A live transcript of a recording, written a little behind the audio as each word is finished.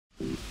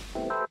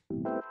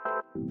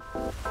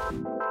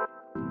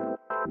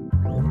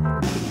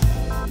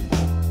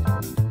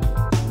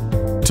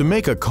To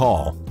make a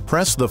call,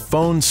 press the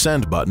Phone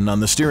Send button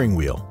on the steering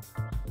wheel.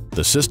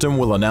 The system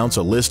will announce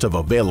a list of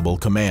available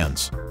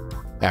commands.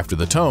 After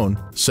the tone,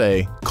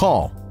 say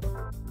 "Call."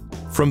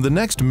 From the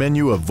next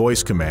menu of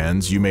voice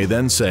commands, you may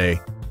then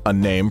say, "A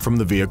name from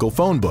the vehicle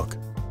phone book."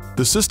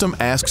 The system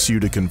asks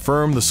you to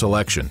confirm the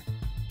selection.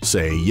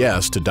 Say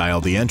 "Yes" to dial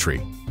the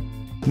entry.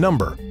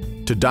 Number,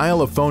 to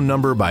dial a phone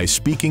number by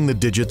speaking the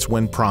digits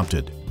when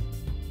prompted.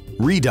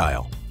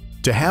 Redial,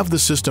 to have the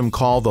system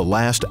call the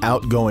last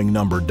outgoing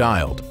number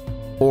dialed.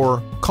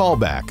 Or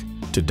callback,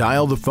 to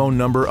dial the phone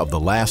number of the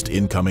last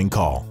incoming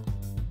call.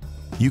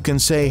 You can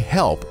say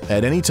 "Help"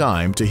 at any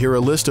time to hear a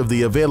list of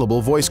the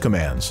available voice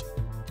commands.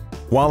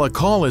 While a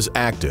call is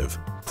active,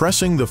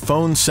 pressing the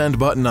Phone Send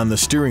button on the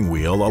steering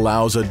wheel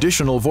allows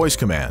additional voice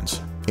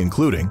commands,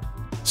 including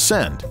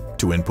Send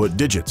to input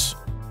digits,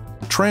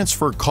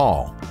 Transfer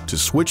Call to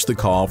switch the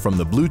call from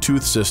the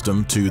Bluetooth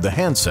system to the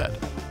handset,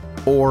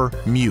 or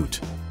Mute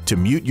to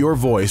mute your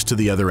voice to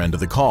the other end of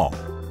the call.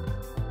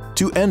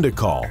 To end a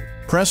call,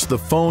 press the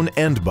Phone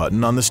End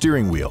button on the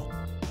steering wheel.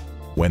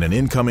 When an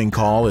incoming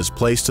call is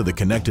placed to the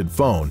connected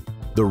phone,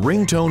 the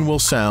ringtone will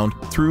sound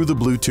through the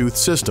Bluetooth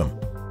system.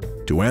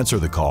 To answer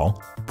the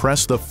call,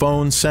 press the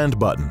Phone Send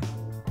button.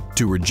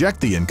 To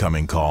reject the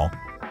incoming call,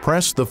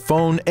 press the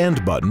Phone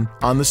End button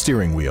on the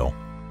steering wheel.